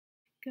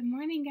Good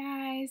morning,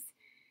 guys.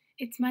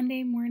 It's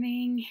Monday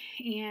morning,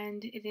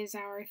 and it is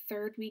our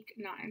third week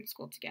not in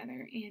school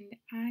together, and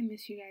I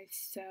miss you guys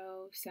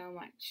so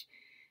much.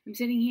 I'm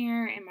sitting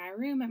here in my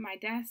room at my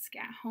desk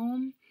at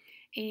home,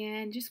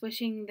 and just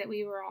wishing that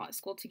we were all at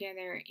school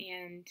together,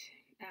 and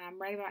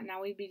right about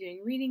now we'd be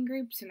doing reading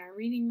groups and our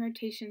reading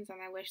rotations,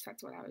 and I wish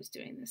that's what I was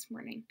doing this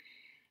morning.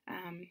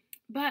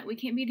 But we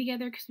can't be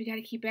together because we got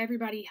to keep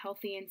everybody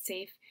healthy and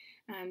safe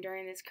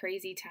during this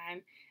crazy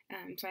time.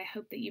 So I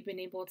hope that you've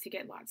been able to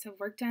get lots of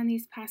work done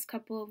these past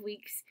couple of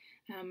weeks.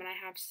 And I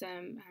have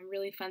some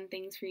really fun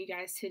things for you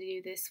guys to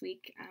do this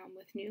week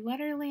with new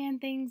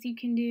Letterland things you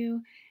can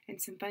do and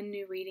some fun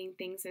new reading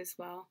things as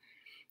well.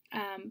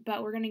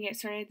 But we're going to get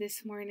started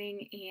this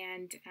morning,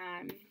 and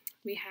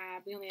we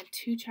only have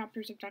 2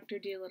 chapters of Dr.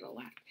 Dolittle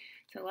left.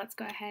 So let's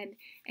go ahead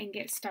and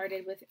get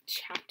started with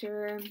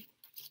chapter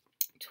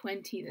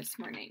 20 this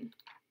morning.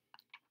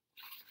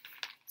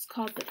 It's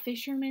called The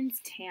Fisherman's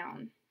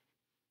Town.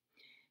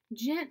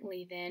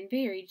 Gently then,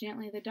 very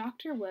gently, the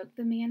doctor woke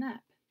the man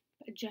up.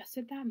 But just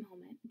at that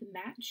moment, the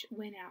match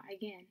went out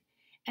again,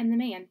 and the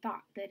man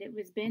thought that it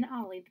was Ben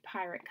Ollie the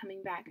pirate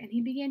coming back, and he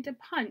began to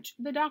punch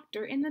the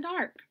doctor in the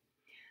dark.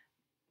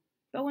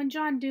 But when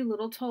John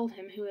Dolittle told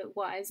him who it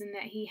was and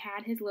that he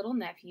had his little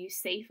nephew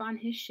safe on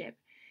his ship,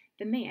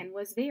 the man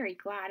was very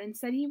glad and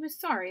said he was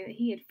sorry that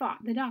he had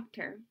fought the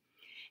doctor.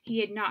 He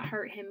had not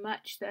hurt him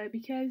much, though,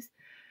 because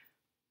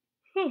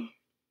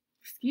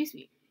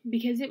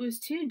it was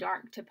too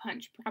dark to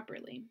punch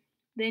properly.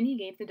 Then he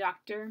gave the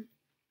doctor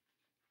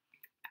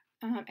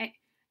a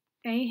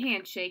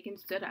handshake and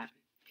stood up.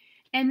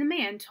 And the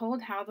man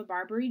told how the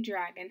Barbary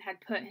dragon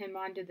had put him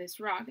onto this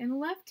rock and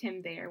left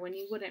him there when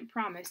he wouldn't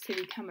promise to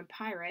become a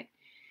pirate,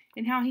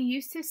 and how he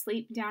used to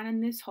sleep down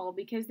in this hole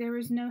because there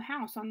was no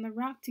house on the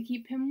rock to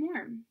keep him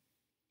warm.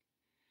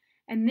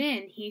 And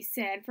then he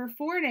said, "For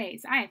 4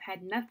 days I have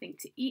had nothing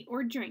to eat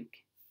or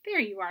drink." "There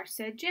you are,"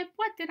 said Jip.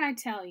 "What did I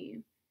tell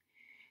you?"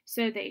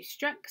 So they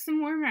struck some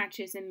more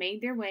matches and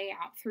made their way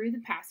out through the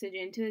passage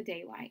into the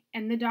daylight,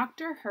 and the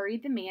doctor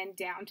hurried the man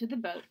down to the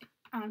boat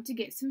to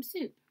get some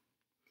soup.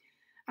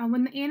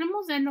 When the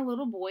animals and the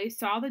little boys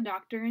saw the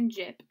doctor and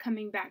Jip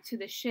coming back to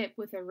the ship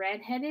with a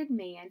red-headed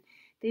man,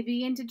 they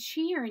began to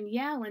cheer and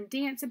yell and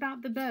dance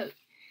about the boat.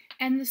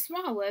 And the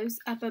swallows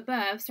up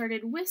above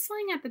started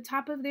whistling at the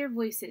top of their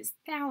voices,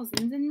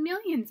 thousands and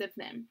millions of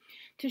them,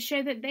 to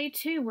show that they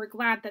too were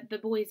glad that the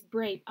boy's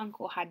brave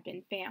uncle had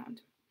been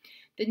found.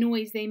 The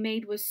noise they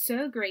made was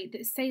so great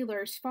that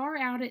sailors far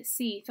out at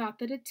sea thought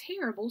that a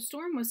terrible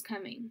storm was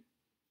coming.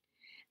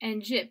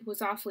 And Jip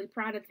was awfully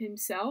proud of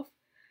himself,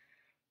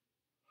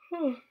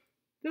 though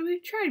he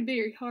tried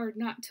very hard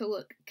not to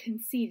look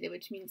conceited,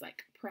 which means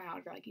like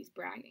proud, or like he's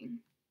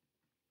bragging.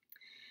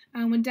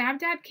 When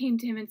Dab-Dab came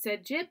to him and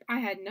said, "Jip, I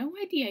had no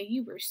idea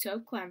you were so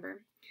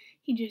clever,"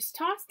 he just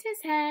tossed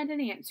his head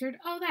and answered,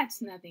 "Oh,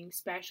 that's nothing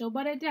special,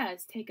 but it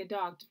does take a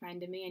dog to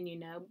find a man, you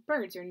know.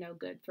 Birds are no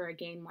good for a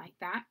game like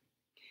that."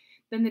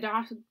 Then the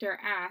doctor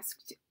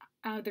asked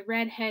the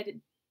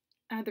red-headed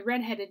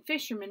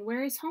fisherman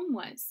where his home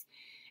was,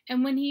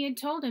 and when he had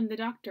told him, the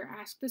doctor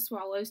asked the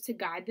swallows to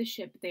guide the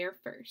ship there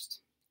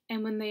first.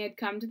 And when they had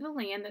come to the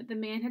land that the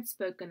man had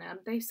spoken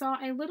of, they saw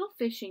a little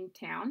fishing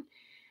town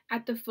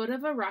at the foot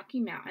of a rocky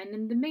mountain,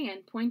 and the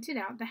man pointed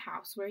out the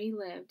house where he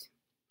lived.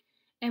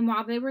 And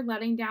while they were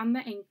letting down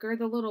the anchor,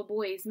 the little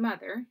boy's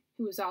mother,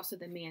 who was also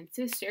the man's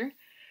sister,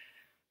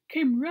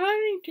 came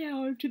running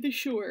down to the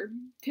shore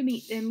to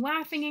meet them,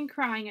 laughing and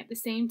crying at the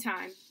same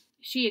time.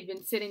 She had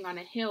been sitting on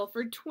a hill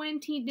for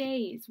 20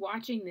 days,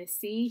 watching the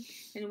sea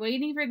and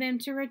waiting for them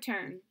to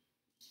return.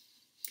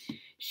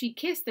 She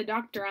kissed the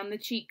doctor on the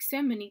cheek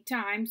so many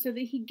times so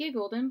that he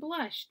giggled and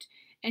blushed,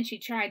 and she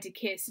tried to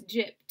kiss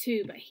Jip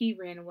too, but he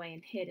ran away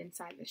and hid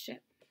inside the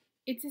ship.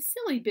 "It's a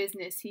silly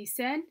business," he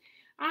said.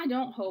 "I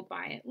don't hold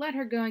by it. Let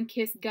her go and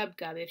kiss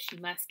Gub-Gub if she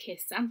must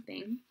kiss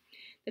something."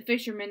 The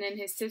fisherman and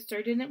his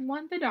sister didn't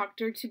want the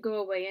doctor to go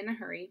away in a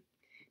hurry.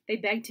 They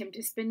begged him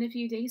to spend a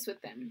few days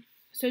with them.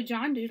 So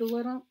John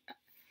Dolittle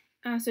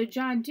and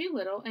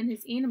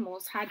his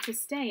animals had to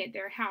stay at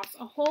their house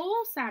a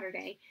whole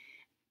Saturday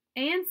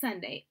and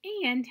Sunday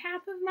and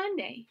half of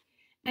Monday.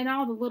 And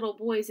all the little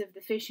boys of the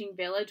fishing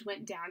village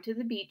went down to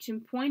the beach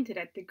and pointed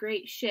at the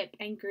great ship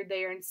anchored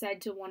there and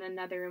said to one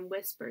another in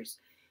whispers,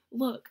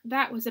 "Look,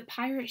 that was a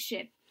pirate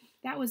ship.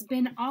 That was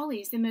Ben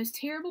Ollie's, the most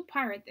terrible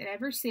pirate that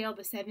ever sailed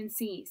the 7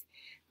 seas.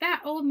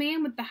 That old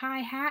man with the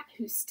high hat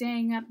who's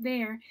staying up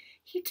there,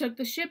 he took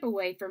the ship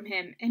away from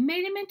him and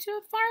made him into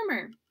a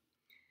farmer.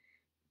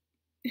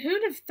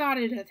 Who'd have thought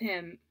it of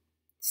him?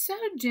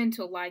 So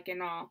gentle-like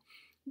and all.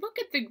 Look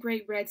at the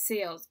great red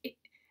sails.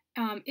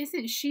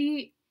 Isn't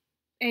she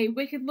a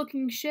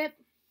wicked-looking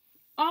ship?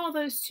 All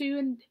those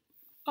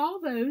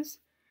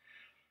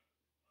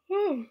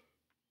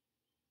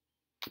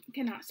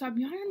cannot stop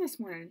yawning this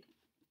morning.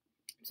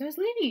 So is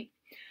sleepy.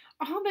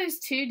 All those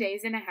 2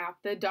 days and a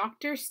half, the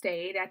doctor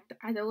stayed at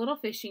the little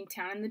fishing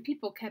town, and the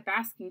people kept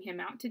asking him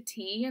out to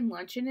tea and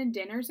luncheon and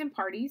dinners and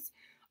parties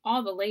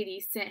All the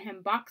ladies sent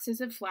him boxes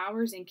of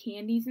flowers and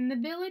candies, and the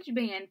village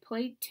band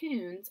played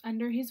tunes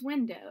under his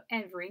window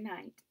every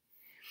night.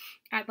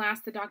 At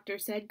last the doctor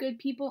said, "Good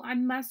people, I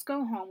must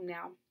go home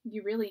now.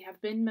 You really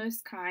have been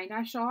most kind.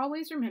 I shall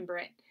always remember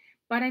it.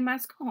 But I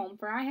must go home,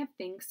 for I have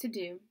things to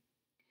do."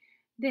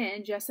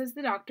 Then, just as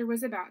the doctor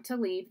was about to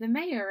leave, the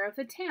mayor of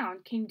the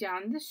town came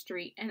down the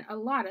street and a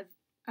lot of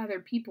other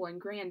people in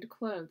grand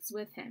clothes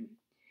with him.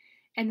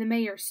 And the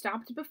mayor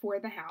stopped before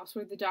the house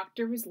where the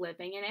doctor was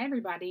living, and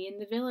everybody in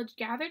the village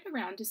gathered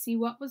around to see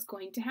what was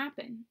going to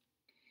happen.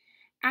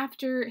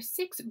 After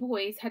 6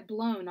 boys had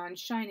blown on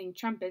shining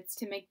trumpets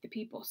to make the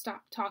people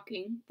stop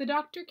talking, the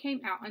doctor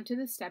came out onto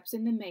the steps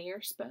and the mayor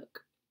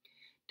spoke.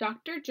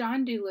 "Dr.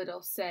 John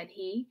Dolittle," said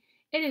he,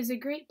 "it is a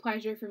great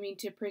pleasure for me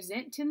to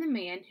present to the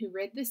man who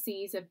rid the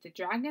seas of the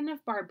Dragon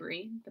of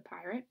Barbary, the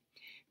pirate,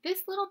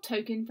 this little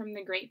token from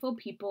the grateful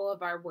people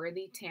of our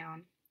worthy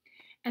town."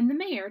 And the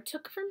mayor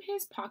took from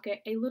his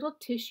pocket a little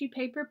tissue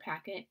paper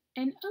packet,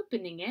 and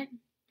opening it,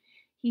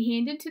 he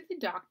handed to the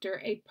doctor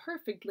a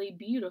perfectly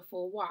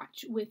beautiful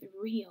watch with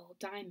real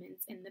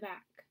diamonds in the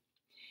back.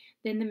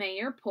 Then the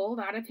mayor pulled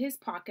out of his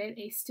pocket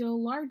a still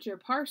larger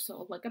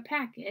parcel, like a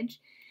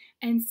package,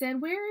 and said,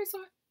 "Where is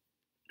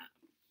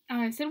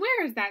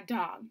that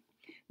dog?"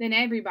 Then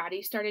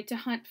everybody started to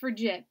hunt for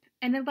Jip,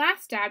 and at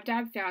last Dab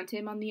Dab found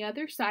him on the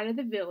other side of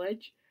the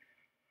village,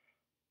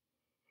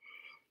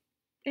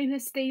 in a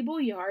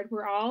stable yard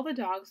where all the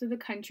dogs of the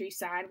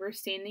countryside were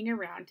standing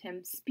around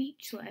him,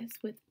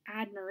 speechless with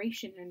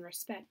admiration and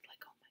respect,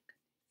 like, "Oh my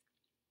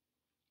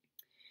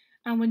goodness."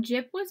 And when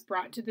Jip was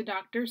brought to the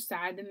doctor's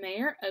side, the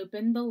mayor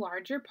opened the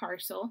larger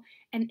parcel,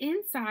 and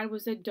inside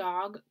was a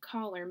dog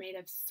collar made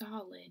of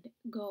solid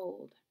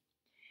gold.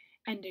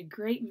 And a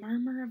great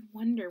murmur of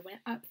wonder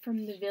went up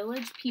from the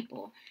village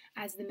people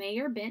as the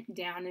mayor bent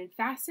down and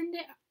fastened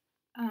it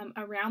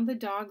around the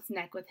dog's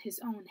neck with his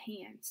own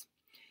hands.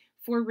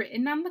 For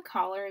written on the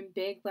collar in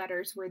big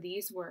letters were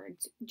these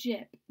words,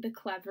 "Jip, the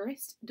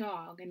cleverest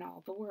dog in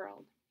all the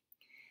world."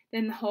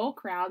 Then the whole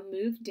crowd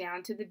moved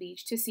down to the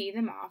beach to see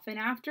them off, and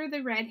after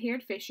the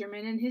red-haired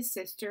fisherman and his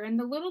sister and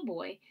the little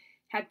boy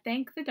had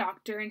thanked the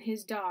doctor and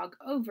his dog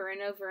over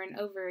and over and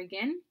over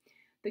again,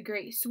 the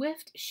great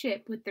swift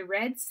ship with the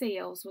red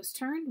sails was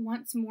turned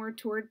once more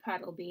toward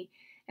Puddleby,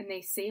 and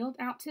they sailed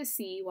out to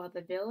sea while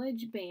the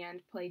village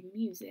band played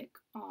music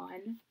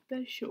on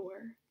the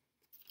shore.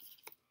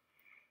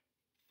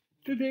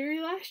 The very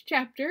last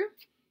chapter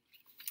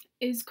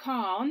is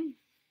called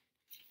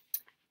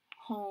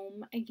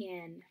Home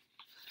Again.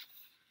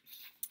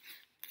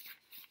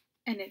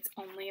 And it's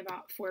only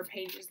about 4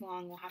 pages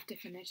long. We'll have to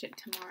finish it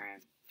tomorrow.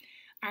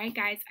 Alright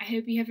guys, I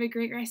hope you have a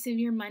great rest of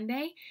your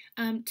Monday.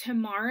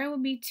 Tomorrow will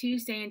be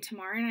Tuesday, and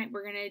tomorrow night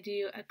we're going to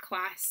do a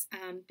class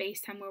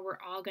FaceTime where we're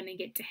all going to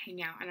get to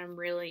hang out, and I'm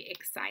really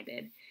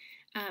excited.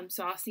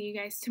 So I'll see you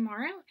guys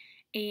tomorrow,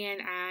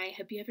 and I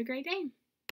hope you have a great day.